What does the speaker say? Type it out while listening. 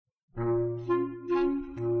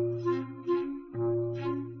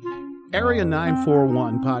Area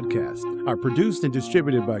 941 podcasts are produced and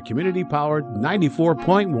distributed by community-powered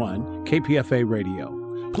 94.1 KPFA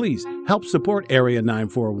Radio. Please help support Area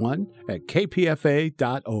 941 at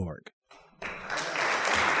kpfa.org.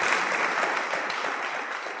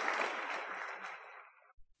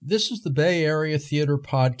 This is the Bay Area Theater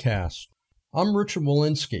Podcast. I'm Richard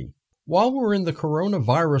Walensky. While we're in the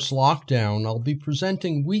coronavirus lockdown, I'll be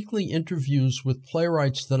presenting weekly interviews with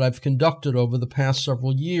playwrights that I've conducted over the past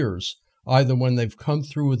several years, either when they've come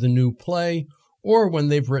through with a new play or when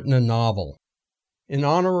they've written a novel. In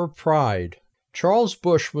honor of Pride, Charles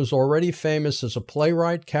Busch was already famous as a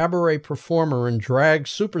playwright, cabaret performer, and drag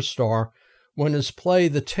superstar when his play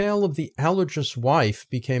The Tale of the Allergist's Wife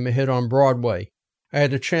became a hit on Broadway. I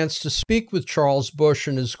had a chance to speak with Charles Busch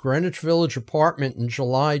in his Greenwich Village apartment in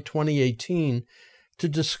July 2018 to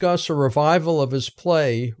discuss a revival of his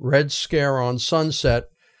play, Red Scare on Sunset,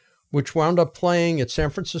 which wound up playing at San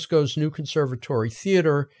Francisco's New Conservatory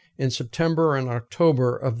Theater in September and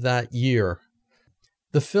October of that year.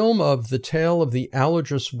 The film of The Tale of the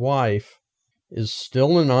Allergist's Wife is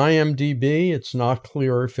still in IMDb. It's not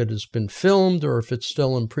clear if it has been filmed or if it's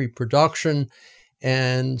still in pre-production,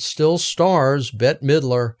 and still stars Bette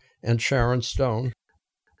Midler and Sharon Stone.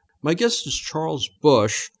 My guest is Charles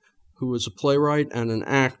Busch, who is a playwright and an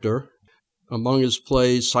actor. Among his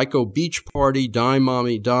plays, Psycho Beach Party, Die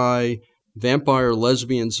Mommy Die, Vampire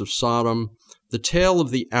Lesbians of Sodom, The Tale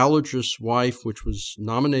of the Allergist's Wife, which was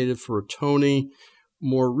nominated for a Tony.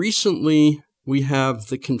 More recently, we have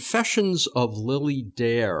The Confessions of Lily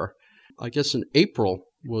Dare. I guess in April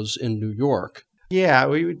was in New York. Yeah,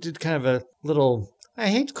 we did kind of a little, I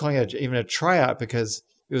hate calling it even a tryout because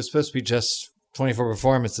it was supposed to be just 24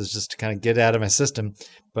 performances just to kind of get out of my system,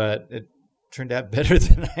 but it turned out better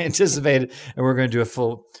than I anticipated, and we're going to do a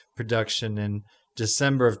full production in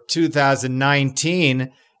December of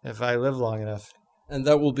 2019 if I live long enough. And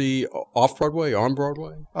that will be off-Broadway,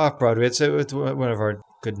 on-Broadway? Off-Broadway. It's one of our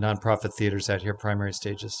good nonprofit theaters out here, Primary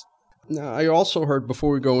Stages. Now, I also heard,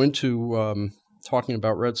 before we go into talking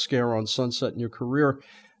about Red Scare on Sunset in your career,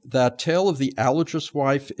 that Tale of the Allergist's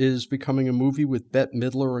Wife is becoming a movie with Bette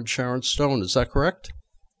Midler and Sharon Stone. Is that correct?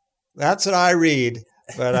 That's what I read,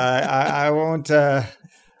 but I won't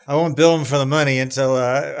bill them for the money until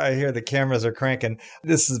I hear the cameras are cranking.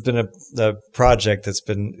 This has been a project that's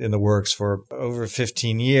been in the works for over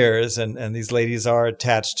 15 years, and these ladies are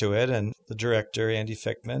attached to it, and the director, Andy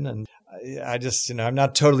Fickman, and I just, I'm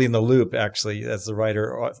not totally in the loop, actually, as the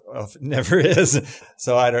writer never is.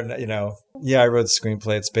 So I don't, I wrote the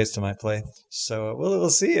screenplay. It's based on my play. So we'll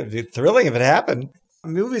see. It'd be thrilling if it happened.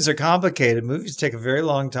 Movies are complicated. Movies take a very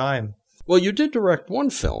long time. Well, you did direct one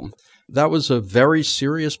film. That was A Very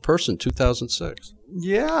Serious Person, 2006.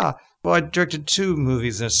 Yeah. Well, I directed two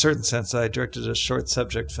movies in a certain sense. I directed a short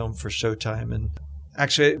subject film for Showtime. And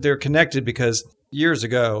actually, they're connected because years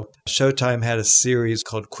ago, Showtime had a series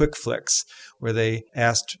called Quick Flicks, where they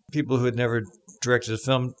asked people who had never directed a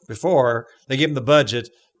film before, they gave them the budget,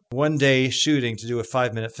 one day shooting to do a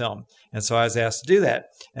 5-minute film. And so I was asked to do that.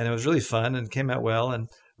 And it was really fun and came out well. And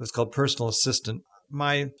it was called Personal Assistant.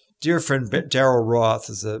 My dear friend Daryl Roth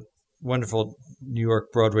is a wonderful New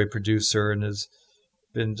York Broadway producer and has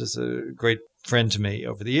been just a great friend to me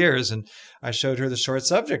over the years. And I showed her the short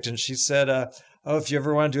subject, and she said, if you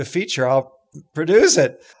ever want to do a feature, I'll produce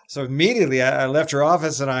it. So immediately I left her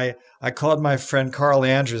office and I called my friend Carl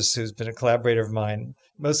Andrus, who's been a collaborator of mine,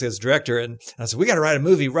 mostly as director. And I said, we got to write a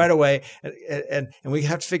movie right away. And we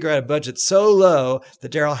have to figure out a budget so low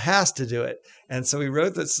that Daryl has to do it. And so we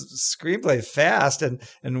wrote this screenplay fast. And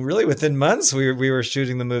really within months, we were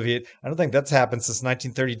shooting the movie. I don't think that's happened since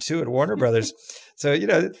 1932 at Warner Brothers. So,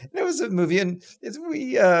 it was a movie, and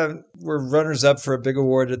we were runners-up for a big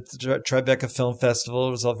award at the Tribeca Film Festival.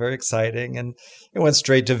 It was all very exciting, and it went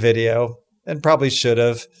straight to video, and probably should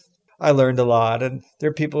have. I learned a lot, and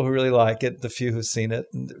there are people who really like it, the few who've seen it.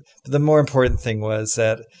 And the more important thing was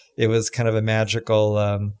that it was kind of a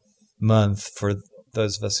magical month for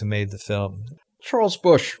those of us who made the film. Charles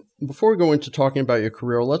Busch, before we go into talking about your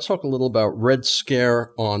career, let's talk a little about Red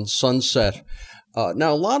Scare on Sunset.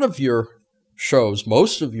 Now, a lot of your shows,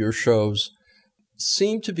 most of your shows,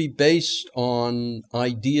 seem to be based on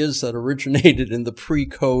ideas that originated in the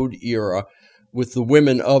pre-code era with the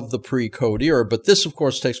women of the pre-code era. But this, of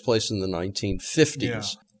course, takes place in the 1950s. Yeah.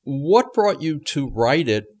 What brought you to write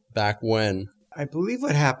it back when? I believe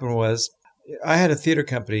what happened was I had a theater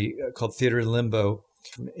company called Theater in Limbo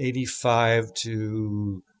from 85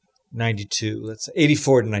 to 92, let's say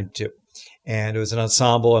 84 to 92. And it was an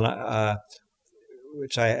ensemble, and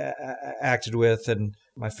which I acted with, and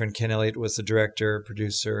my friend Ken Elliott was the director,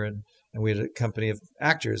 producer, and we had a company of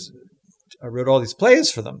actors, I wrote all these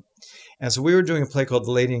plays for them. And so we were doing a play called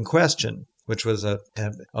The Lady in Question, which was an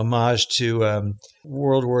homage to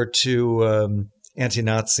World War II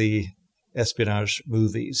anti-Nazi espionage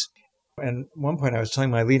movies. And at one point I was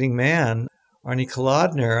telling my leading man, Arnie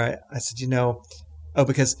Kolodner, I said,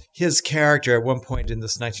 because his character at one point in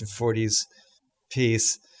this 1940s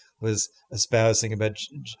piece was espousing about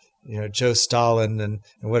Joe Stalin and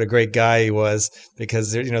what a great guy he was,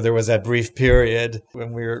 because there was that brief period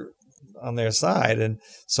when we were on their side. And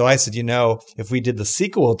so I said, if we did the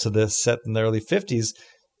sequel to this set in the early 50s,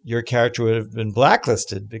 your character would have been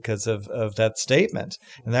blacklisted because of that statement.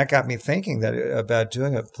 And that got me thinking about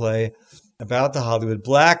doing a play about the Hollywood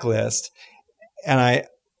blacklist. And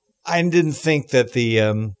I didn't think that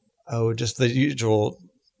just the usual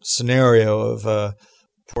scenario of a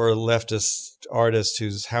poor leftist artist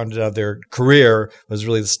who's hounded out their career was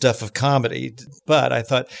really the stuff of comedy. But I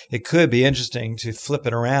thought it could be interesting to flip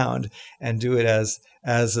it around and do it as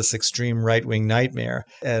this extreme right-wing nightmare.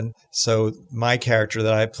 And so my character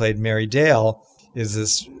that I played, Mary Dale, is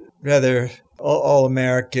this rather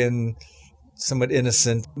all-American, somewhat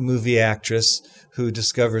innocent movie actress who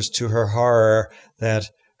discovers to her horror that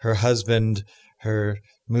her husband, her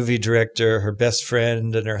movie director, her best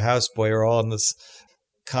friend, and her houseboy are all in this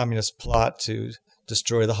communist plot to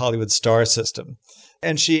destroy the Hollywood star system.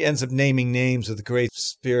 And she ends up naming names with a great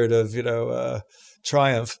spirit of,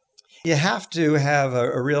 triumph. You have to have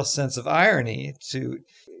a real sense of irony to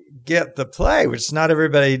get the play, which not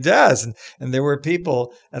everybody does. And there were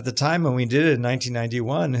people at the time when we did it in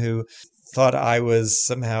 1991 who thought I was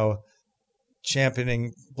somehow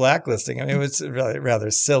championing blacklisting. I mean, it was really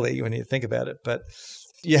rather silly when you think about it, but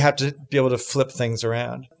you have to be able to flip things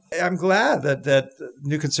around. I'm glad that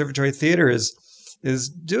New Conservatory Theater is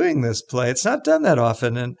doing this play. It's not done that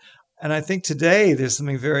often, and I think today there's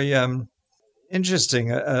something very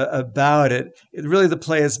interesting about it. Really, the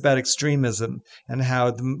play is about extremism and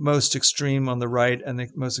how the most extreme on the right and the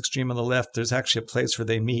most extreme on the left, there's actually a place where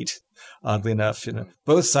they meet. Oddly enough,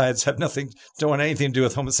 both sides don't want anything to do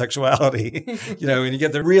with homosexuality. And you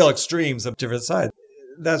get the real extremes of different sides.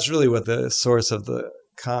 That's really what the source of the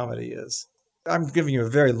comedy is. I'm giving you a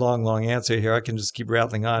very long answer here. I can just keep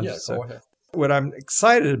rattling on. Yeah, go ahead. What I'm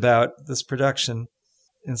excited about this production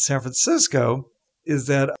in San Francisco is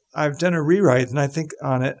that I've done a rewrite, and I think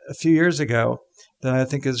on it a few years ago, that I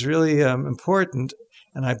think is really important.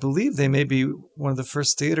 And I believe they may be one of the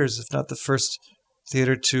first theaters, if not the first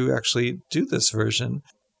theater, to actually do this version.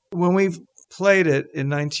 When we played it in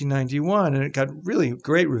 1991, and it got really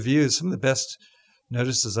great reviews, some of the best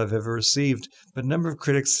notices I've ever received, but a number of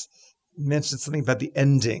critics mentioned something about the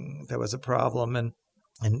ending that was a problem, and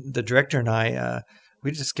the director and I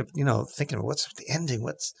we just kept thinking, what's the ending,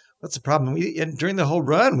 what's the problem? And during the whole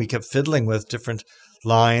run we kept fiddling with different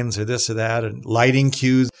lines or this or that and lighting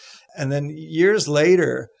cues. And then years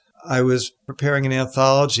later I was preparing an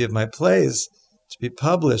anthology of my plays to be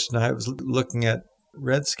published, and I was looking at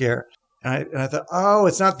Red Scare, and I thought, oh,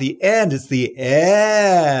 it's not the end, it's the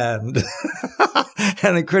end.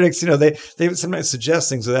 And the critics, they would sometimes suggest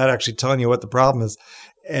things without actually telling you what the problem is.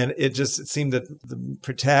 And it seemed that the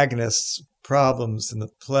protagonist's problems in the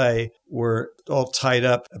play were all tied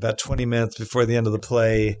up about 20 minutes before the end of the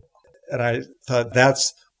play. And I thought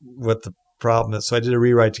that's what the problem is. So I did a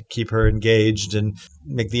rewrite to keep her engaged and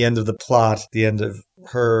make the end of the plot the end of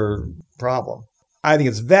her problem. I think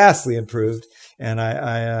it's vastly improved, and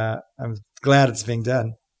I'm glad it's being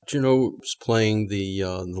done. Do you know who's playing the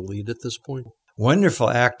lead at this point? Wonderful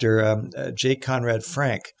actor, Jake Conrad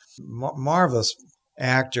Frank, marvelous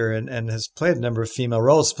actor, and has played a number of female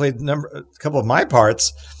roles. Played a couple of my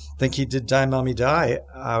parts. I think he did Die Mommy Die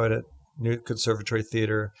out at New Conservatory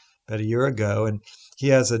Theater about a year ago, and he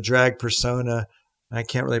has a drag persona. I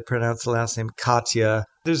can't really pronounce the last name, Katya.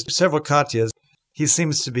 There's several Katyas. He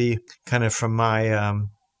seems to be kind of from my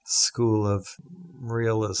school of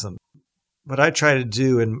realism. What I try to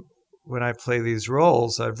do when I play these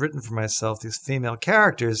roles, I've written for myself these female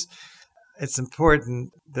characters. It's important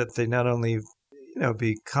that they not only,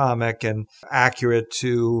 be comic and accurate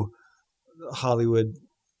to Hollywood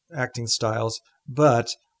acting styles, but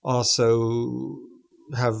also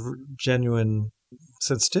have genuine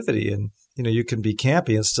sensitivity. And, you can be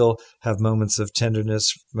campy and still have moments of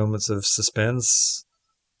tenderness, moments of suspense,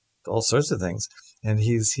 all sorts of things. And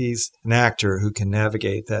he's an actor who can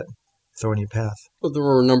navigate that thorny path. Well, there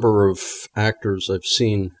are a number of actors I've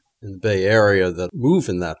seen in the Bay Area that move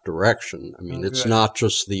in that direction. I mean, It's not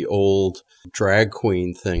just the old drag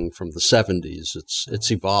queen thing from the 70s. It's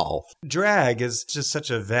evolved. Drag is just such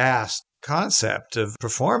a vast concept of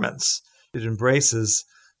performance. It embraces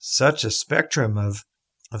such a spectrum of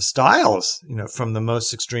styles, from the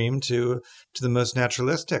most extreme to the most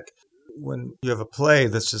naturalistic. When you have a play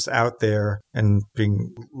that's just out there and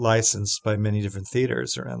being licensed by many different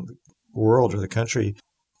theaters around the world or the country,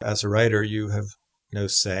 as a writer, you have no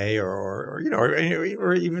say or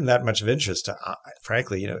even that much of interest,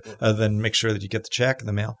 frankly, other than make sure that you get the check in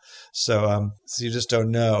the mail. So you just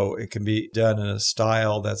don't know. It can be done in a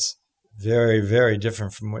style that's very, very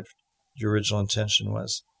different from what your original intention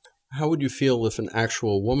was. How would you feel if an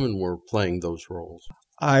actual woman were playing those roles?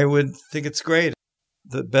 I would think it's great.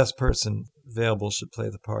 The best person available should play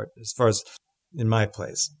the part, as far as in my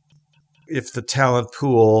plays. If the talent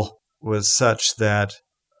pool was such that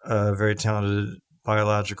a very talented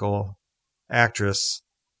biological actress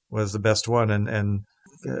was the best one, and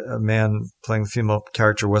a man playing the female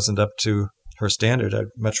character wasn't up to her standard, I'd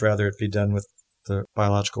much rather it be done with the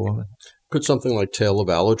biological woman. Could something like Tale of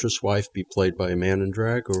Algiers' Wife be played by a man in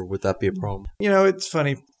drag, or would that be a problem? It's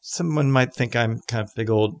funny. Someone might think I'm kind of a big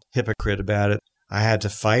old hypocrite about it. I had to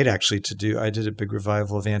fight, actually, I did a big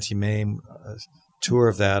revival of Auntie Mame, a tour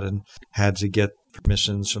of that, and had to get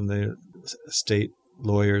permissions from the state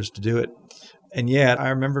lawyers to do it. And yet, I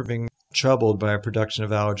remember being troubled by a production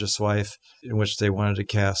of Algiers' Wife in which they wanted to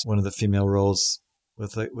cast one of the female roles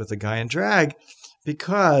with a guy in drag,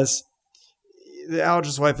 because the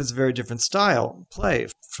Algiers' Wife is a very different style play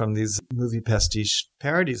from these movie pastiche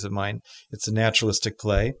parodies of mine. It's a naturalistic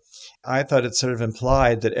play. I thought it sort of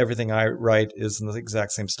implied that everything I write is in the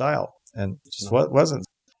exact same style, and it just wasn't.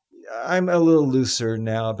 I'm a little looser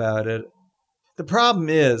now about it. The problem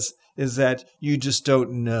is that you just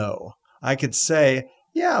don't know. I could say,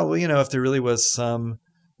 yeah, well, if there really was some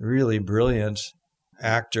really brilliant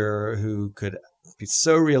actor who could be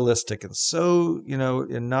so realistic and so,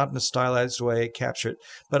 and not in a stylized way, capture it.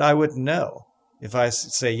 But I wouldn't know. If I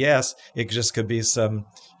say yes, it just could be some,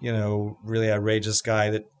 really outrageous guy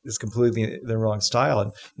that is completely the wrong style.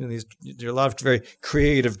 And there are a lot of very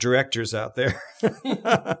creative directors out there.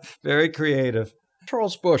 Very creative.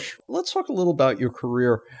 Charles Busch, let's talk a little about your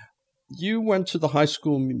career. You went to the High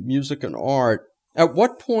School of Music and Art. At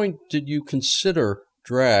what point did you consider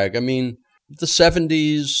drag? I mean, the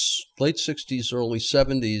 70s, late 60s, early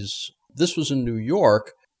 70s, this was in New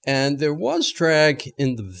York, and there was drag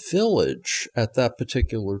in the Village at that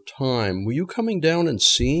particular time. Were you coming down and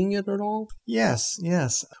seeing it at all? Yes.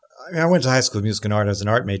 I went to High School of Music and Art as an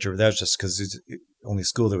art major, but that was just because it's the only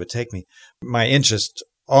school that would take me. My interest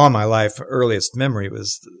all my life, earliest memory,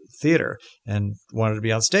 was theater and wanted to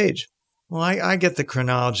be on stage. Well, I get the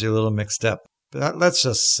chronology a little mixed up. But let's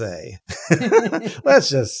just say,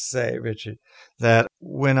 Richard, that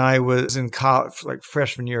when I was in college, like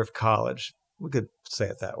freshman year of college, we could say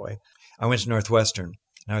it that way, I went to Northwestern,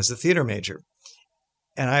 and I was a theater major.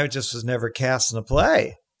 And I just was never cast in a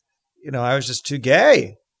play. I was just too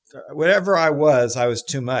gay. Whatever I was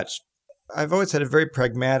too much. I've always had a very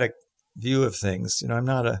pragmatic view of things. I'm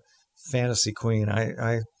not a fantasy queen.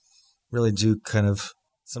 I really do kind of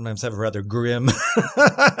sometimes have a rather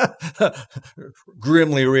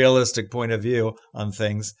grimly realistic point of view on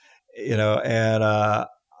things, and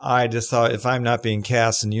I just thought if I'm not being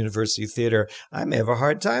cast in university theater, I may have a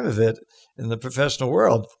hard time of it in the professional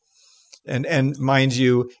world. And mind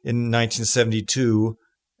you, in 1972,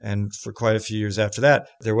 and for quite a few years after that,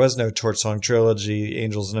 there was no Torch Song Trilogy,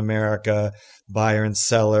 Angels in America, Buyer and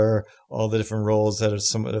Seller, all the different roles that a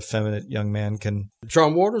somewhat effeminate young man can.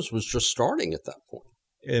 John Waters was just starting at that point.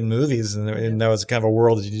 In movies, and that was kind of a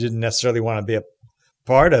world that you didn't necessarily want to be a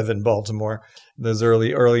part of in Baltimore, those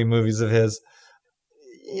early movies of his.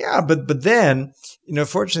 Yeah, but then,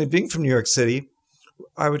 fortunately, being from New York City,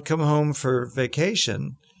 I would come home for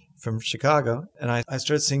vacation from Chicago, and I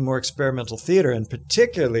started seeing more experimental theater, and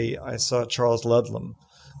particularly I saw Charles Ludlam,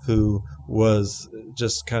 who was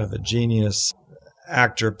just kind of a genius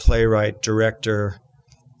actor, playwright, director,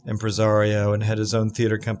 impresario, and had his own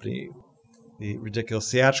theater company, the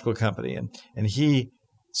Ridiculous Theatrical Company. And he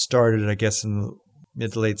started, I guess, in the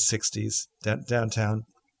mid to late 60s downtown,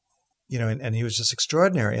 and he was just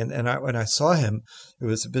extraordinary. And when I saw him, it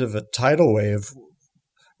was a bit of a tidal wave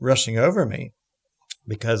rushing over me,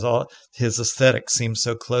 because all his aesthetic seemed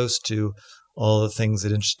so close to all the things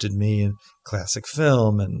that interested me in classic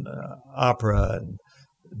film and opera and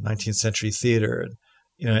 19th century theater.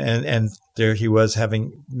 And there he was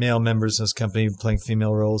having male members in his company playing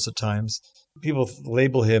female roles at times. People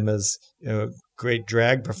label him as a great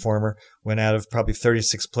drag performer, when out of probably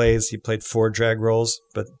 36 plays, he played 4 drag roles.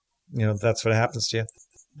 But, that's what happens to you.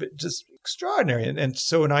 But just extraordinary. And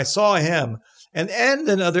so when I saw him, and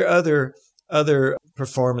then other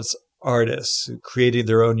performance artists who created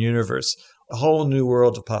their own universe, a whole new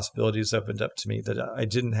world of possibilities opened up to me that I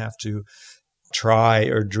didn't have to try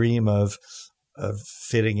or dream of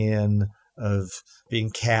fitting in, of being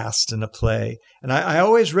cast in a play. And I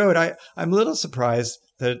always wrote. I'm a little surprised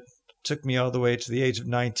that it took me all the way to the age of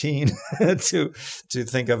 19 to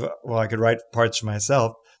think of, well, I could write parts for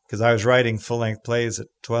myself, because I was writing full-length plays at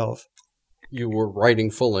 12. You were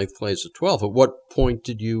writing full-length plays at 12. At what point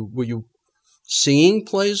were you seeing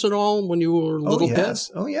plays at all when you were a little kid?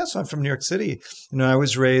 Oh, yes. I'm from New York City. I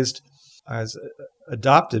was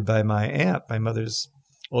adopted by my aunt, my mother's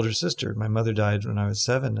older sister. My mother died when I was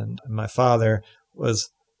 7, and my father was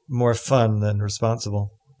more fun than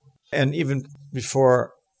responsible. And even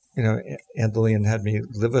before, Aunt Lillian had me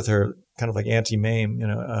live with her, kind of like Auntie Mame,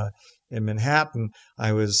 in Manhattan,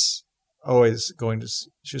 I was always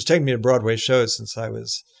she was taking me to Broadway shows since I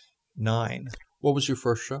was 9. What was your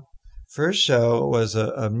first show? First show was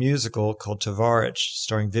a musical called Tovarich,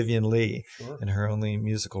 starring Vivien Leigh in her only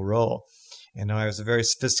musical role. And I was a very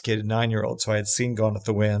sophisticated 9-year-old, so I had seen Gone with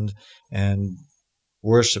the Wind and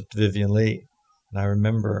worshipped Vivien Leigh. And I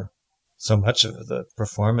remember so much of the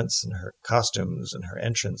performance and her costumes and her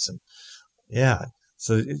entrance. And yeah,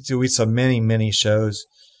 so we saw many, many shows.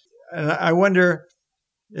 And I wonder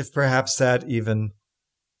if perhaps that even,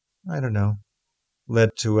 I don't know,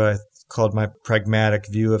 led to what I called my pragmatic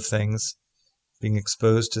view of things, being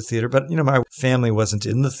exposed to theater. But, my family wasn't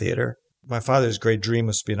in the theater. My father's great dream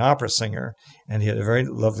was to be an opera singer, and he had a very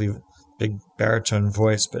lovely, big baritone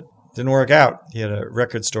voice, but didn't work out. He had a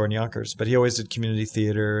record store in Yonkers, but he always did community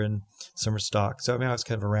theater and summer stock. So, I was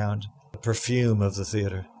kind of around the perfume of the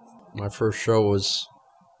theater. My first show was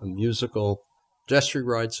a musical, Destry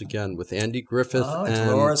Rides Again, with Andy Griffith and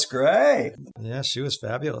Dolores Gray. Yeah, she was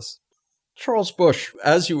fabulous. Charles Busch.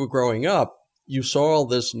 As you were growing up, you saw all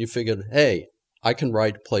this and you figured, hey, I can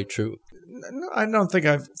write a play too. No, I don't think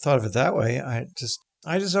I've thought of it that way. I just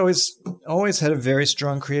always had a very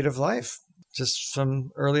strong creative life. Just from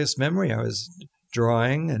earliest memory, I was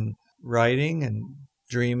drawing and writing and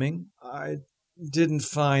dreaming. I didn't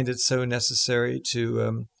find it so necessary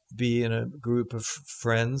to be in a group of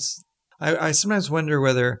friends. I sometimes wonder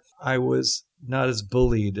whether I was not as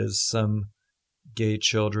bullied as some gay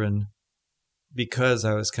children because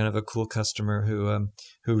I was kind of a cool customer who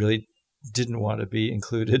really didn't want to be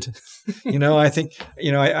included. I think,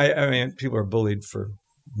 I mean, people are bullied for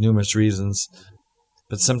numerous reasons,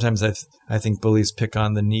 but sometimes I think bullies pick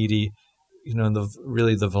on the needy,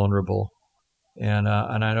 the vulnerable. And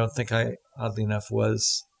I don't think I, oddly enough,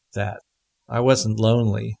 was that. I wasn't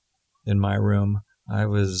lonely in my room. I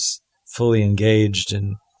was fully engaged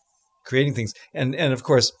in creating things. And of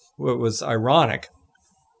course, what was ironic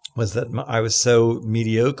was that I was so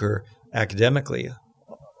mediocre academically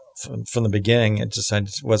from the beginning. I just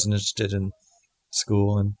wasn't interested in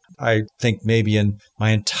school. And I think maybe in my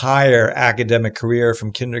entire academic career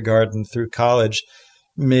from kindergarten through college,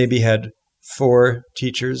 maybe had 4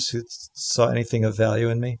 teachers who saw anything of value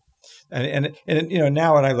in me. And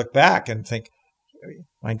now when I look back and think,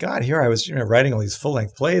 my God, here I was, writing all these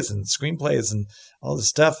full-length plays and screenplays and all this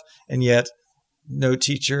stuff, and yet no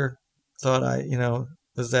teacher thought I,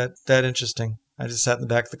 was that interesting. I just sat in the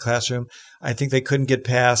back of the classroom. I think they couldn't get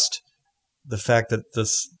past the fact that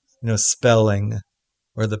this, spelling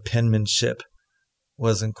or the penmanship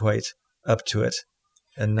wasn't quite up to it,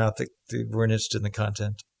 and not that they weren't interested in the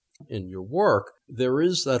content. In your work, there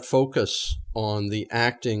is that focus on the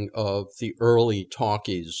acting of the early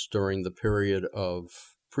talkies during the period of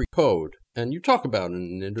pre-code, and you talk about it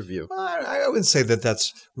in an interview. Well, I wouldn't say that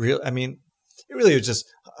that's real. I mean, it really was just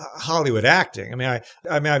Hollywood acting. I mean,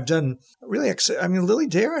 I've done really. Lily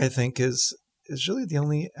Dare, I think, is really the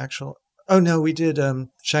only actual. Oh no, we did.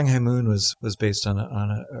 Shanghai Moon was based on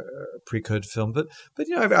a pre-code film, but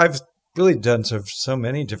I've really done so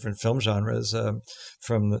many different film genres,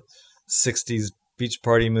 from the 60s beach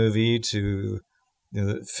party movie to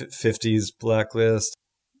the 50s Blacklist,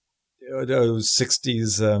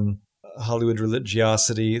 60s Hollywood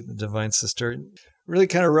religiosity, The Divine Sister. Really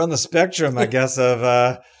kind of run the spectrum, I guess,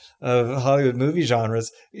 of Hollywood movie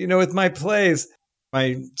genres. With my plays,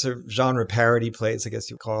 my sort of genre parody plays, I guess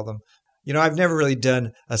you call them. I've never really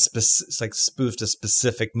done spoofed a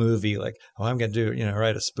specific movie, like, I'm going to do,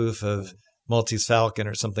 write a spoof of Maltese Falcon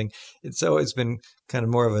or something. It's always been kind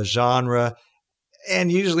of more of a genre.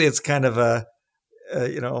 And usually it's kind of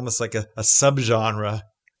almost like a subgenre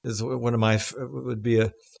is one of my, would be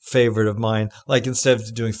a favorite of mine. Like instead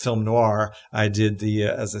of doing film noir, I did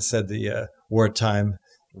as I said, the wartime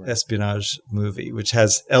espionage movie, which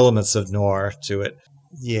has elements of noir to it.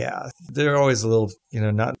 Yeah, they're always a little,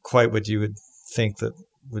 not quite what you would think that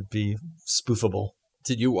would be spoofable.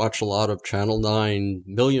 Did you watch a lot of Channel 9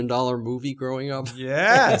 $1 Million Movie growing up?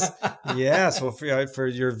 Yes. Yes. Well, for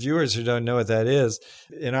your viewers who don't know what that is,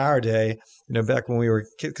 in our day, back when we were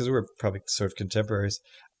kids, because we were probably sort of contemporaries,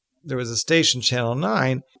 there was a station, Channel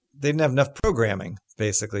 9. They didn't have enough programming,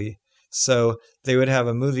 basically. So they would have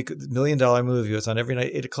a movie, $1 Million Movie. It was on every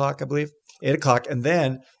night, 8 o'clock, I believe. 8 o'clock. And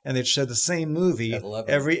they'd show the same movie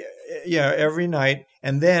every night.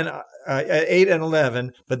 And then at 8 and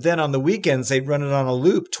 11. But then on the weekends, they'd run it on a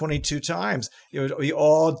loop 22 times. It would be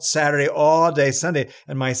all Saturday, all day Sunday.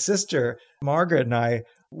 And my sister, Margaret, and I,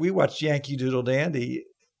 we watched Yankee Doodle Dandy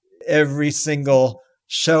every single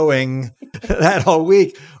showing that whole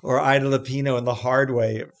week, or Ida Lupino in The Hard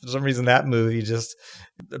Way. For some reason, that movie just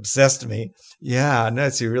obsessed me. Yeah, no,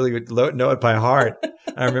 so you really would know it by heart.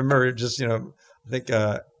 I remember just, I think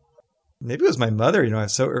maybe it was my mother. I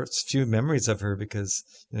have so few memories of her because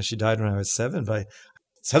she died when I was 7. But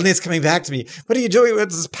suddenly it's coming back to me. What are you doing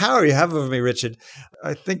with this power you have over me, Richard?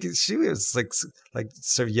 I think she was like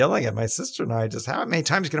sort of yelling at my sister and I, just how many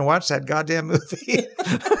times are you going to watch that goddamn movie?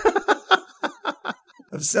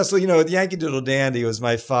 Obsessed with, Yankee Doodle Dandy was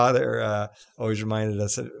my father always reminded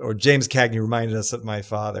us, or James Cagney reminded us of my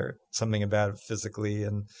father, something about it physically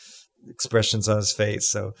and expressions on his face.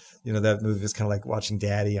 So, that movie was kind of like watching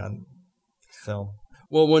Daddy on film.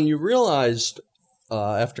 Well, when you realized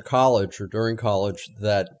after college or during college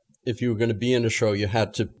that if you were going to be in a show, you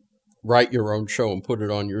had to write your own show and put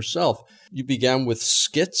it on yourself, you began with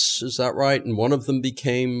skits, is that right? And one of them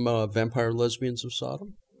became Vampire Lesbians of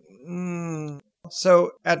Sodom?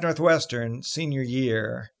 So at Northwestern, senior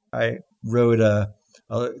year, I wrote a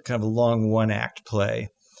kind of a long one-act play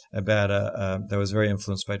about that was very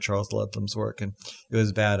influenced by Charles Ludlam's work, and it was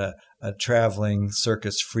about a traveling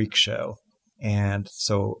circus freak show. And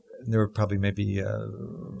so there were probably maybe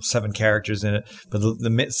 7 characters in it, but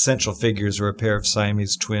the central figures were a pair of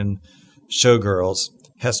Siamese twin showgirls,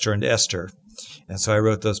 Hester and Esther. And so I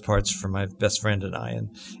wrote those parts for my best friend and I,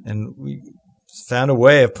 and we found a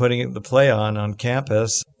way of putting the play on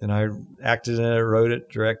campus, and I acted in it, wrote it,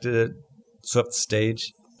 directed it, swept the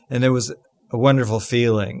stage, and it was a wonderful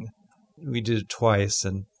feeling. We did it twice,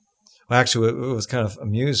 and actually what was kind of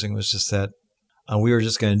amusing was just that we were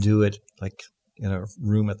just going to do it like in a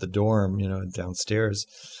room at the dorm, downstairs.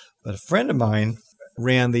 But a friend of mine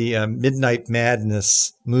ran the Midnight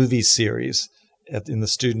Madness movie series in the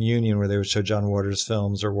Student Union, where they would show John Waters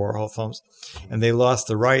films or Warhol films. And they lost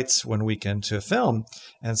the rights one weekend to a film.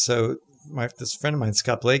 And so this friend of mine,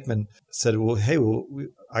 Scott Blakeman, said, well, hey,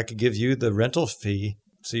 I could give you the rental fee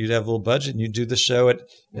so you'd have a little budget and you'd do the show in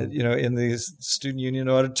the Student Union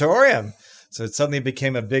auditorium. So it suddenly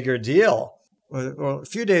became a bigger deal. Well, a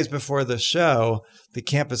few days before the show, the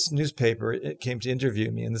campus newspaper came to interview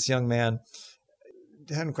me, and this young man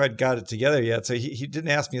hadn't quite got it together yet, so he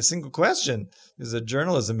didn't ask me a single question. He was a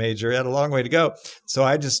journalism major. He had a long way to go. So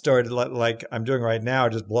I just started like I'm doing right now,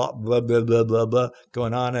 just blah, blah, blah, blah, blah, blah,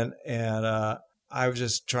 going on. And I was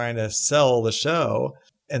just trying to sell the show.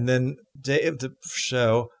 And then day of the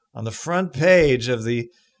show, on the front page of the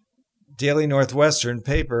Daily Northwestern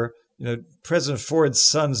paper, President Ford's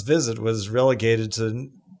son's visit was relegated to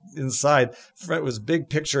inside. It was a big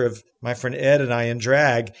picture of my friend Ed and I in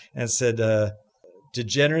drag, and said,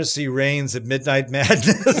 degeneracy reigns at Midnight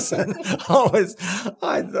Madness. And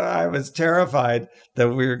I was terrified that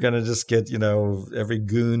we were going to just get, every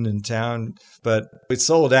goon in town. But we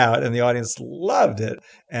sold out and the audience loved it.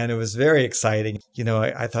 And it was very exciting.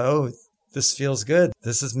 I thought, oh, this feels good.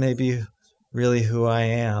 This is maybe really who I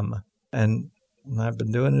am. And I've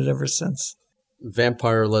been doing it ever since.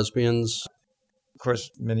 Vampire Lesbians. Of course,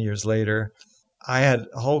 many years later, I had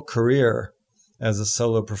a whole career as a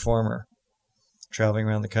solo performer, traveling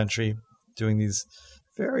around the country, doing these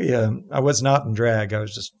very, I was not in drag. I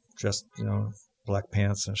was just dressed, black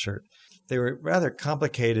pants and a shirt. They were rather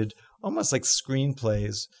complicated, almost like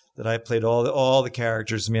screenplays that I played all the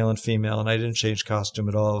characters, male and female, and I didn't change costume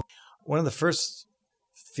at all. One of the first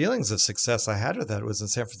feelings of success I had with that was in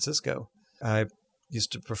San Francisco. I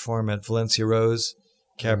used to perform at Valencia Rose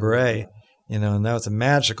Cabaret, and that was a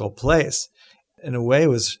magical place. In a way, it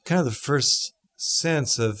was kind of the first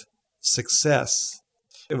sense of success.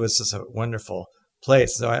 It was just a wonderful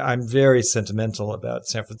place. So I'm very sentimental about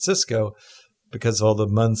San Francisco because of all the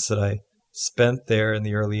months that I spent there in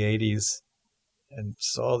the early 80s and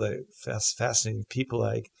saw the fascinating people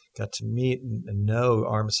I got to meet and know,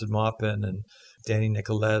 Armistead Maupin and Danny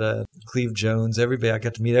Nicoletta, Cleve Jones, everybody. I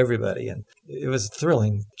got to meet everybody. And it was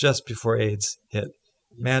thrilling just before AIDS hit.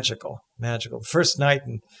 Magical. First night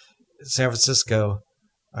in San Francisco,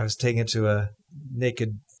 I was taken to a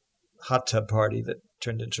naked hot tub party that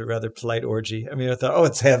turned into a rather polite orgy. I mean, I thought, oh,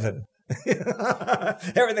 it's heaven.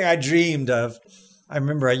 Everything I dreamed of. I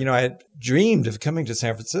remember, I had dreamed of coming to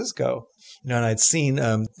San Francisco, and I'd seen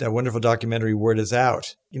that wonderful documentary, Word Is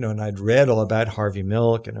Out, and I'd read all about Harvey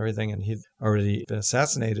Milk and everything, and he'd already been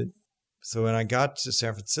assassinated. So when I got to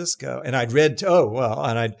San Francisco, and I'd read,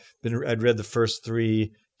 I'd read the first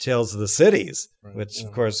 3 Tales of the Cities, right, which,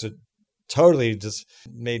 of course, it totally just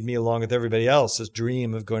made me, along with everybody else, this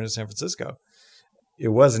dream of going to San Francisco. It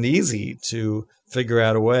wasn't easy to figure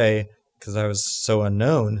out a way, because I was so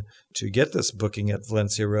unknown, to get this booking at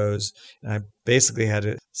Valencia Rose. And I basically had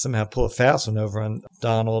to somehow pull a fast one over on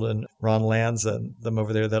Donald and Ron Lanza and them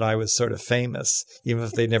over there, that I was sort of famous. Even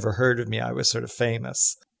if they'd never heard of me, I was sort of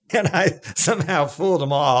famous. And I somehow fooled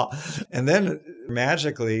them all. And then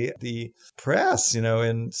magically, the press,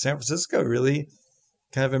 in San Francisco really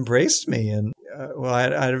kind of embraced me. And I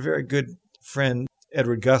had a very good friend,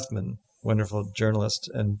 Edward Guthman, wonderful journalist.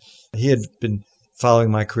 And he had been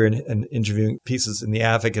following my career and interviewing pieces in The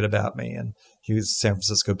Advocate about me. And he was San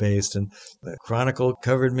Francisco based, and the Chronicle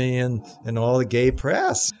covered me and all the gay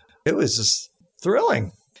press. It was just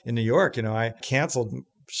thrilling. In New York, I canceled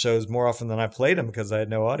shows more often than I played them because I had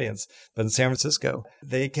no audience. But in San Francisco,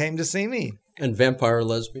 they came to see me. And Vampire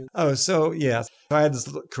Lesbian? Oh, so yeah. I had this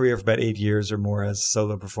career for about 8 years or more as a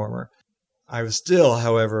solo performer. I was still,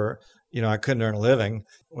 however, I couldn't earn a living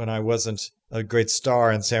when I wasn't a great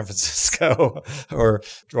star in San Francisco or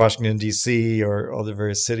Washington, D.C., or all the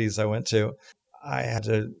various cities I went to. I had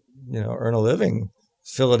to, earn a living,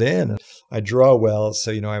 fill it in. I draw well,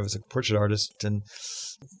 so, I was a portrait artist and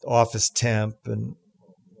office temp and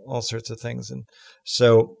all sorts of things. And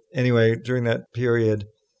so anyway, during that period,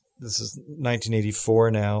 this is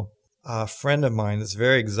 1984 now, a friend of mine, this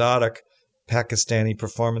very exotic Pakistani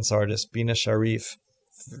performance artist, Bina Sharif,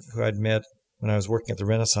 who I'd met when I was working at the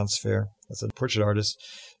Renaissance Fair as a portrait artist.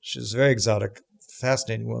 She was a very exotic,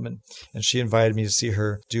 fascinating woman. And she invited me to see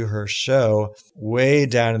her do her show way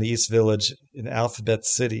down in the East Village in Alphabet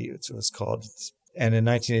City, it was called. And in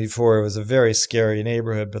 1984, it was a very scary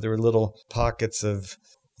neighborhood, but there were little pockets of,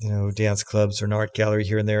 dance clubs or an art gallery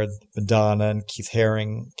here and there. Madonna and Keith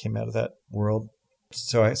Haring came out of that world.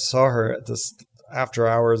 So I saw her at this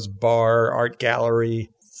after-hours bar, art gallery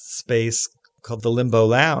space called the Limbo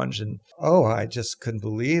Lounge. And, I just couldn't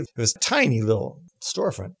believe it was a tiny little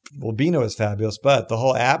storefront. Well, Bina was fabulous, but the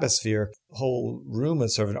whole atmosphere, the whole room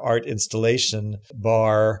was sort of an art installation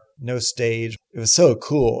bar, no stage. It was so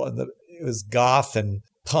cool. And it was goth and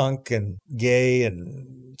punk and gay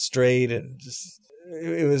and straight, and just,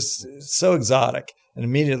 it was so exotic. And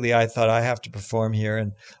immediately I thought, I have to perform here.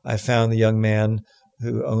 And I found the young man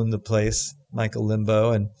who owned the place, Michael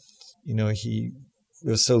Limbo, and, it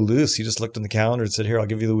was so loose. He just looked on the calendar and said, here, I'll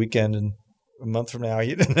give you the weekend. And a month from now,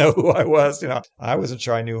 he didn't know who I was. I wasn't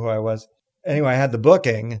sure I knew who I was. Anyway, I had the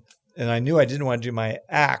booking, and I knew I didn't want to do my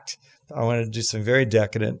act. I wanted to do something very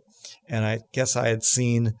decadent. And I guess I had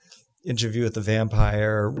seen Interview with the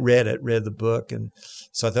Vampire, read the book. And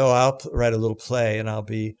so I thought, I'll write a little play, and I'll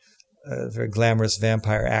be a very glamorous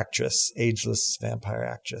vampire actress, ageless vampire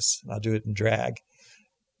actress. And I'll do it in drag.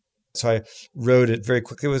 So I wrote it very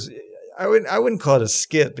quickly. I wouldn't call it a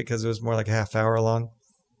skit because it was more like a half hour long,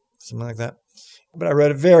 something like that. But I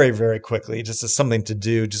wrote it very, very quickly, just as something to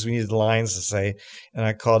do. Just we needed lines to say, and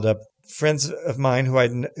I called up friends of mine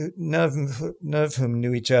who none of whom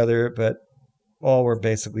knew each other, but all were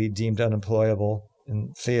basically deemed unemployable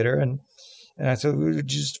in theater. And I said, would you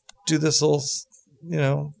just do this little,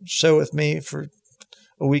 show with me for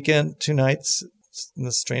a weekend, 2 nights in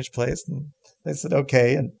this strange place? And they said,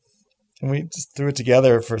 okay. And we just threw it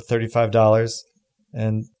together for $35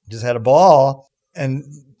 and just had a ball. And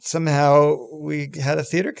somehow we had a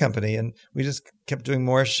theater company, and we just kept doing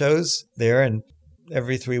more shows there. And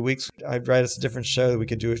every 3 weeks, I'd write us a different show that we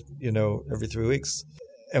could do, every 3 weeks.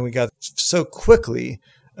 And we got so quickly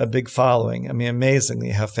a big following. I mean,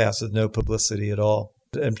 amazingly how fast, with no publicity at all.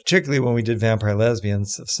 And particularly when we did Vampire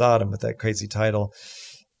Lesbians of Sodom with that crazy title,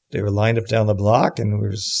 they were lined up down the block, and we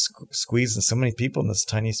were squeezing so many people in this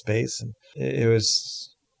tiny space. And it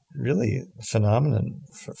was really a phenomenon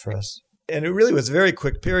for us. And it really was a very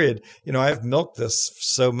quick period. I've milked this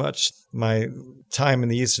so much, my time in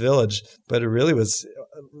the East Village, but it really was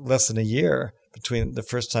less than a year between the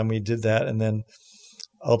first time we did that and then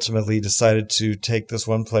ultimately decided to take this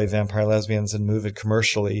one play, Vampire Lesbians, and move it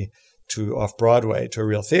commercially to off-Broadway, to a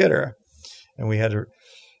real theater. And we had to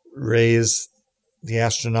raise the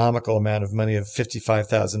astronomical amount of money of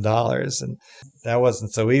 $55,000. And that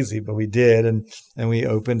wasn't so easy, but we did. And we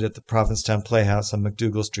opened at the Provincetown Playhouse on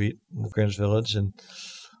MacDougall Street in Greenwich Village. And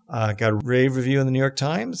Got a rave review in the New York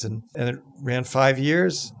Times, and it ran 5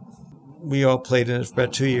 years. We all played in it for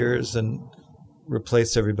about 2 years and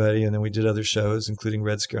replaced everybody, and then we did other shows, including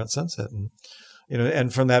Red Scare on Sunset. And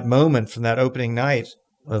and from that moment, from that opening night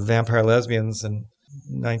of Vampire Lesbians in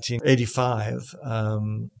 1985,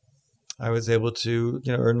 I was able to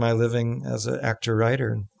earn my living as an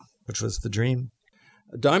actor-writer, which was the dream.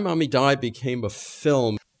 Die Mommy Die became a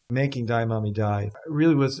film. Making Die Mommy Die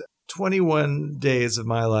really was 21 days of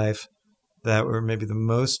my life that were maybe the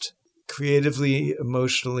most creatively,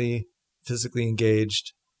 emotionally, physically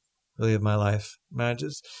engaged really of my life. I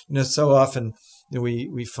just, so often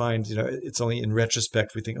we find, it's only in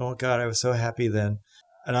retrospect we think, oh God, I was so happy then.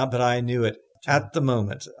 But I knew it at the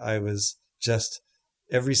moment. I was just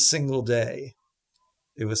every single day.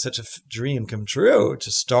 It was such a dream come true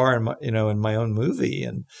to star in my own movie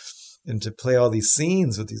and to play all these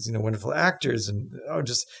scenes with these, wonderful actors. And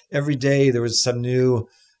just every day there was some new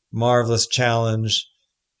marvelous challenge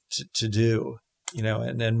to do,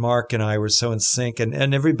 and Mark and I were so in sync,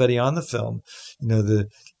 and everybody on the film, the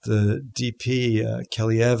DP,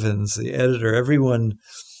 Kelly Evans, the editor, everyone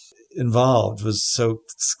involved was so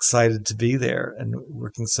excited to be there and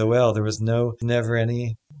working so well. There was never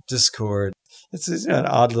any discord. It's an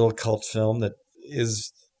odd little cult film that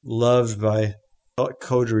is loved by a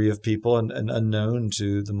coterie of people and unknown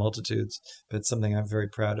to the multitudes, but it's something I'm very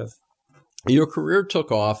proud of. Your career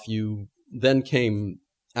took off. You then came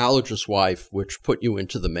Allergist Wife, which put you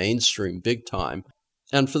into the mainstream big time.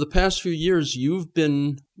 And for the past few years, you've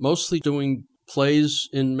been mostly doing plays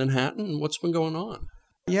in Manhattan. What's been going on?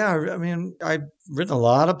 Yeah, I mean, I've written a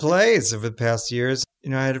lot of plays over the past years.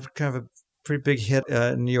 I had kind of a pretty big hit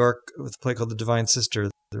in New York with a play called The Divine Sister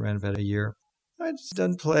that ran about a year. I'd just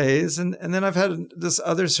done plays, and then I've had this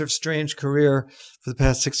other sort of strange career for the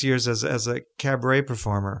past 6 years as a cabaret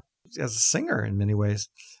performer, as a singer in many ways.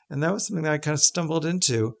 And that was something that I kind of stumbled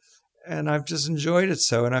into, and I've just enjoyed it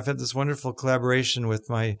so. And I've had this wonderful collaboration with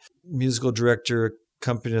my musical director,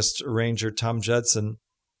 accompanist, arranger, Tom Judson,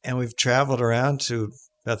 and we've traveled around to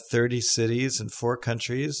about 30 cities and 4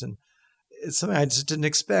 countries, and it's something I just didn't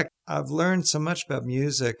expect. I've learned so much about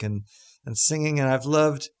music and singing, and I've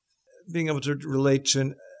loved being able to relate to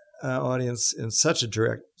an audience in such a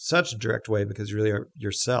direct way, because you really are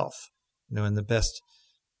yourself. And the best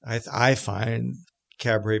I find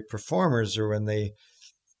cabaret performers are when they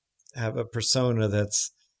have a persona that's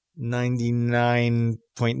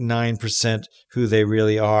 99.9% who they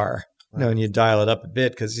really are. Right. And you dial it up a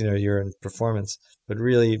bit because you're in performance, but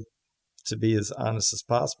really to be as honest as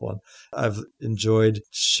possible. And I've enjoyed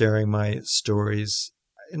sharing my stories.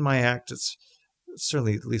 In my act, it's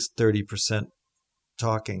certainly at least 30%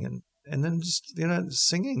 talking and then just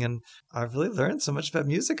singing. And I've really learned so much about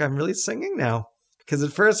music. I'm really singing now. Because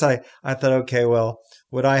at first I thought, okay, well,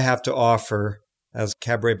 what I have to offer as a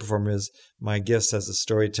cabaret performer is my gifts as a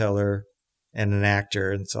storyteller and an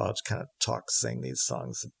actor. And so I'll just kind of sing these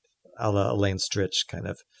songs a la Elaine Stritch kind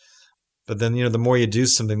of. But then, the more you do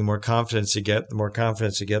something, the more confidence you get. The more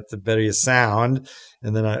confidence you get, the better you sound.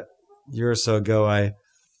 And then a year or so ago, I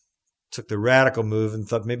took the radical move and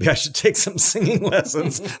thought maybe I should take some singing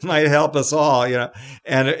lessons. Might help us all,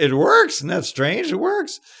 And it works. Isn't that strange? It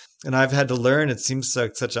works. And I've had to learn, it seems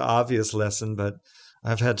like such an obvious lesson, but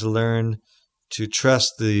I've had to learn to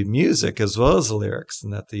trust the music as well as the lyrics,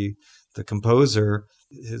 and that the composer,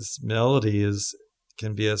 his melody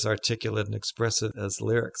can be as articulate and expressive as the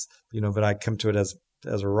lyrics, but I come to it as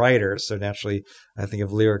a writer. So naturally I think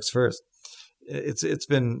of lyrics first. It's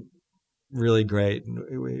been really great.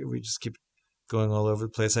 And we just keep going all over the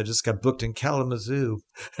place. I just got booked in Kalamazoo.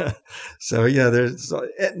 So yeah, there's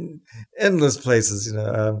endless places,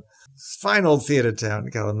 fine old theater town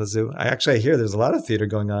in Kalamazoo. I hear there's a lot of theater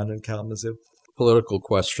going on in Kalamazoo. Political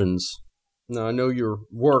questions. Now, I know your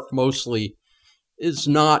work mostly is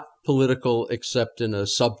not political except in a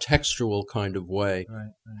subtextual kind of way.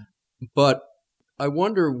 Right. But I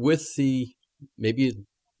wonder, maybe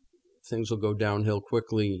things will go downhill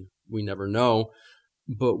quickly, we never know,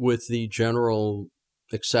 but with the general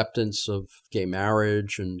acceptance of gay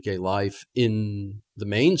marriage and gay life in the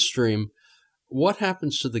mainstream, what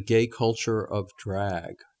happens to the gay culture of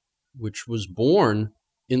drag, which was born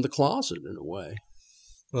in the closet in a way?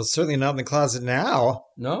 Well, it's certainly not in the closet now.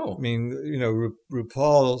 No. I mean,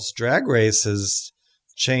 RuPaul's Drag Race has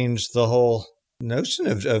changed the whole notion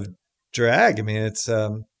of drag. I mean, it's,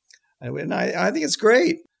 and I think it's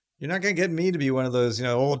great. You're not going to get me to be one of those,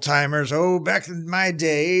 old timers. Oh, back in my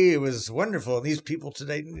day, it was wonderful. And these people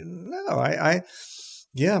today, no, I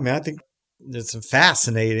think there's some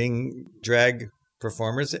fascinating drag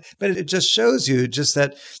performers. But it just shows you just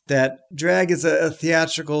that drag is a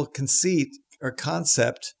theatrical conceit or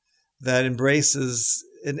concept that embraces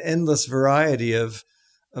an endless variety of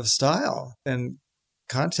style and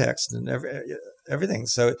context and everything.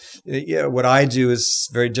 So yeah, what I do is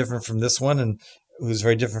very different from this one, and who's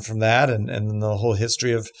very different from that, and the whole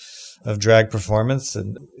history of drag performance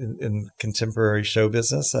and in contemporary show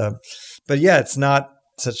business. But yeah, it's not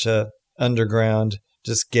such a underground,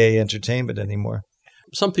 just gay entertainment anymore.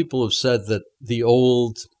 Some people have said that the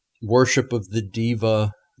old worship of the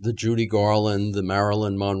diva, the Judy Garland, the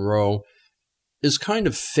Marilyn Monroe, is kind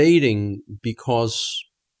of fading because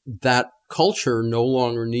that culture no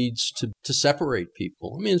longer needs to separate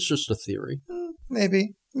people. I mean, it's just a theory.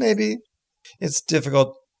 Maybe. It's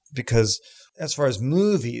difficult because as far as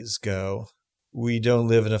movies go, we don't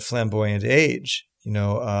live in a flamboyant age,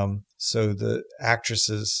 so the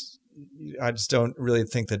actresses, I just don't really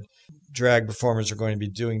think that drag performers are going to be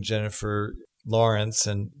doing Jennifer Lawrence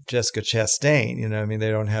and Jessica Chastain. I mean, they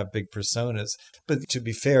don't have big personas. But to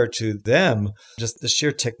be fair to them, just the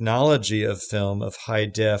sheer technology of film, of high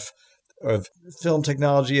def, of film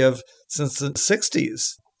technology since the 60s,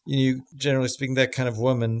 generally speaking, that kind of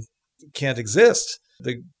woman can't exist.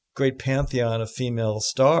 The great pantheon of female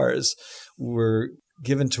stars were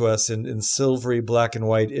given to us in silvery black and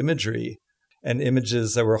white imagery, and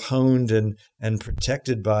images that were honed and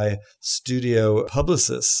protected by studio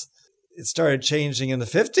publicists. It started changing in the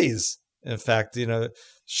 50s. In fact,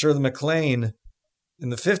 Shirley MacLaine in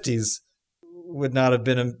the 50s would not have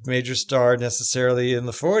been a major star necessarily in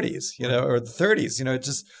the 40s, or the 30s. It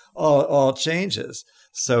just all changes.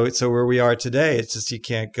 So where we are today, it's just you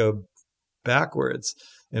can't go backwards.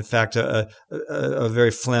 In fact, a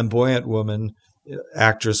very flamboyant woman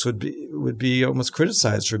actress would be almost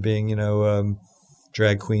criticized for being,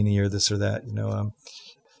 drag queenie or this or that,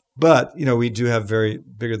 But, we do have very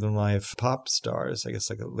bigger than life pop stars, I guess,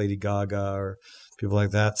 like a Lady Gaga or people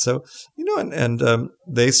like that. So, and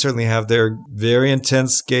they certainly have their very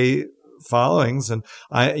intense gay followings. And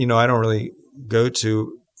I don't really go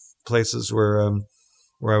to places where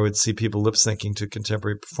I would see people lip syncing to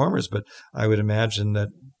contemporary performers, but I would imagine that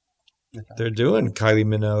they're doing Kylie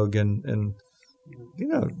Minogue and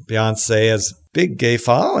Beyonce has big gay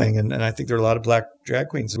following, and I think there are a lot of black drag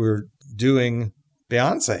queens who are doing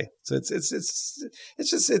Beyonce. So it's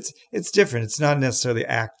different. It's not necessarily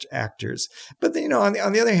actors, but on the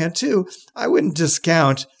other hand too, I wouldn't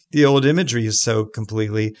discount the old imagery so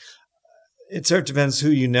completely. It sort of depends who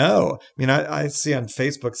you know. I mean, I see on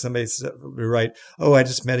Facebook somebody write, "Oh, I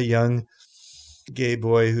just met a young gay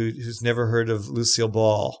boy who's never heard of Lucille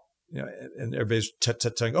Ball." And everybody's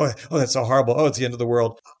telling, "Oh, that's so horrible. Oh, it's the end of the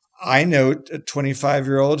world." I know a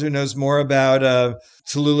 25-year-old who knows more about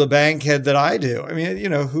Tallulah Bankhead than I do. I mean,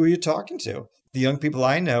 who are you talking to? The young people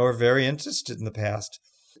I know are very interested in the past.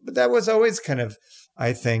 But that was always kind of,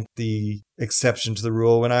 I think, the exception to the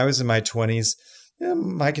rule. When I was in my 20s,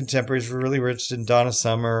 my contemporaries were really interested in Donna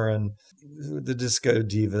Summer and the disco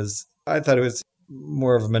divas. I thought it was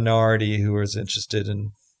more of a minority who was interested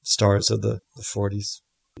in stars of the 40s.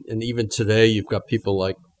 And even today, you've got people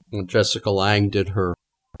like when Jessica Lange did her.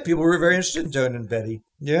 People were very interested in Joan and Betty.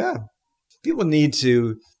 Yeah. People need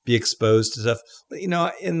to be exposed to stuff.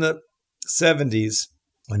 In the 70s,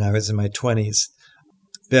 when I was in my 20s,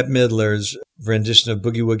 Bette Midler's rendition of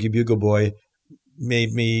Boogie Woogie Bugle Boy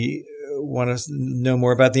made me want to know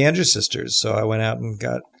more about the Andrews Sisters. So I went out and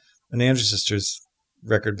got an Andrews Sisters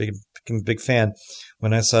record, became a big fan.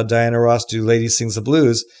 When I saw Diana Ross do Lady Sings the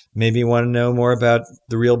Blues, made me want to know more about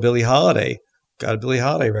the real Billie Holiday. Got a Billie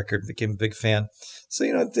Holiday record, became a big fan. So,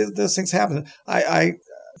 those things happen. I'm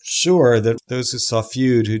sure that those who saw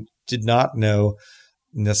Feud, who did not know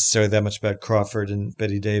necessarily that much about Crawford and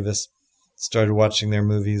Betty Davis, started watching their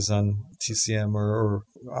movies on TCM or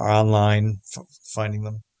online, finding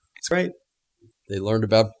them. It's great. They learned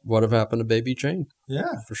about what have happened to Baby Jane.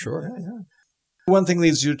 Yeah. For sure. Yeah. One thing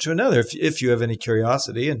leads you to another if you have any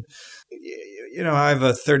curiosity. And, I have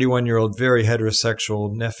a 31-year-old, very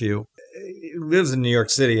heterosexual nephew. He lives in New York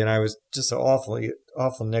City, and I was just an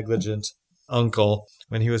awful negligent uncle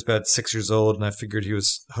when he was about 6 years old, and I figured he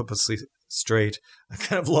was hopelessly straight. I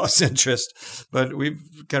kind of lost interest, but we've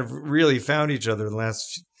kind of really found each other in the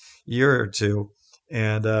last year or two.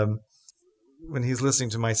 And when he's listening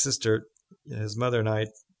to my sister, his mother and I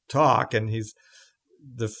talk, and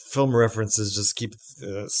the film references just keep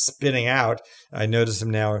spinning out. I notice him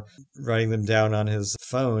now writing them down on his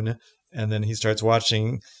phone, and then he starts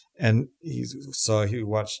watching, and he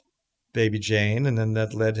watched Baby Jane, and then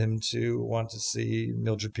that led him to want to see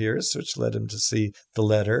Mildred Pierce, which led him to see The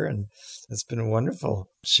Letter, and it's been wonderful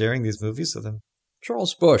sharing these movies with him.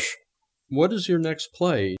 Charles Bush, what is your next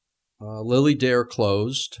play? Lily Dare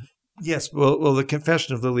closed. Yes, well, The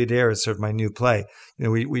Confession of Lily Dare is sort of my new play.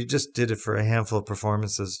 We just did it for a handful of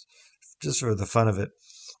performances, just for the fun of it.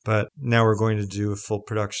 But now we're going to do a full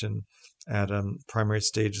production at Primary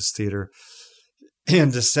Stages Theater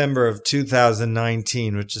in December of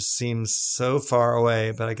 2019, which just seems so far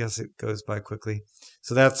away, but I guess it goes by quickly.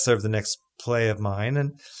 So that's sort of the next play of mine.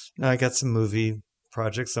 And I got some movie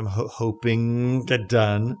projects I'm hoping get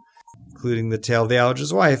done, including The Tale of the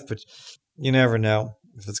Allergist's Wife, but you never know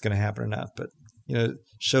if it's going to happen or not. But,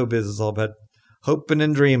 showbiz is all about hoping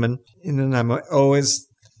and dreaming. And I'm always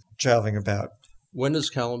traveling about. When is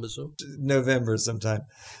Kalamazoo? November sometime.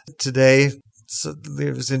 Today,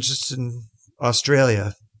 I was interested in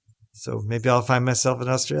Australia. So maybe I'll find myself in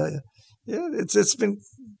Australia. Yeah, it's been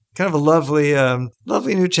kind of a lovely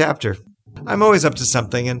new chapter. I'm always up to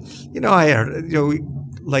something. And,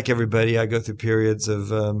 like everybody, I go through periods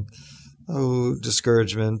of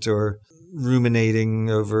discouragement or ruminating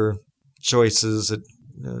over choices that,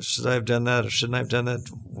 should I have done that or shouldn't I have done that?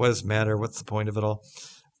 What does it matter? What's the point of it all?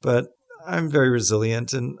 But I'm very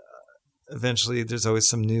resilient, and eventually there's always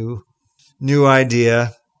some new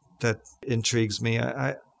idea that intrigues me.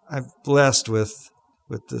 I'm blessed with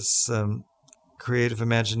this creative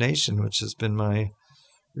imagination, which has been my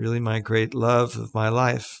great love of my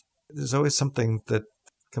life. There's always something that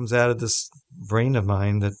comes out of this brain of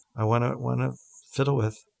mine that I want to fiddle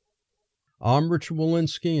with. I'm Richard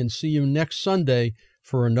Wolinsky, and see you next Sunday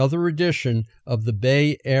for another edition of the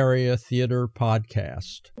Bay Area Theater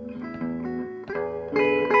Podcast.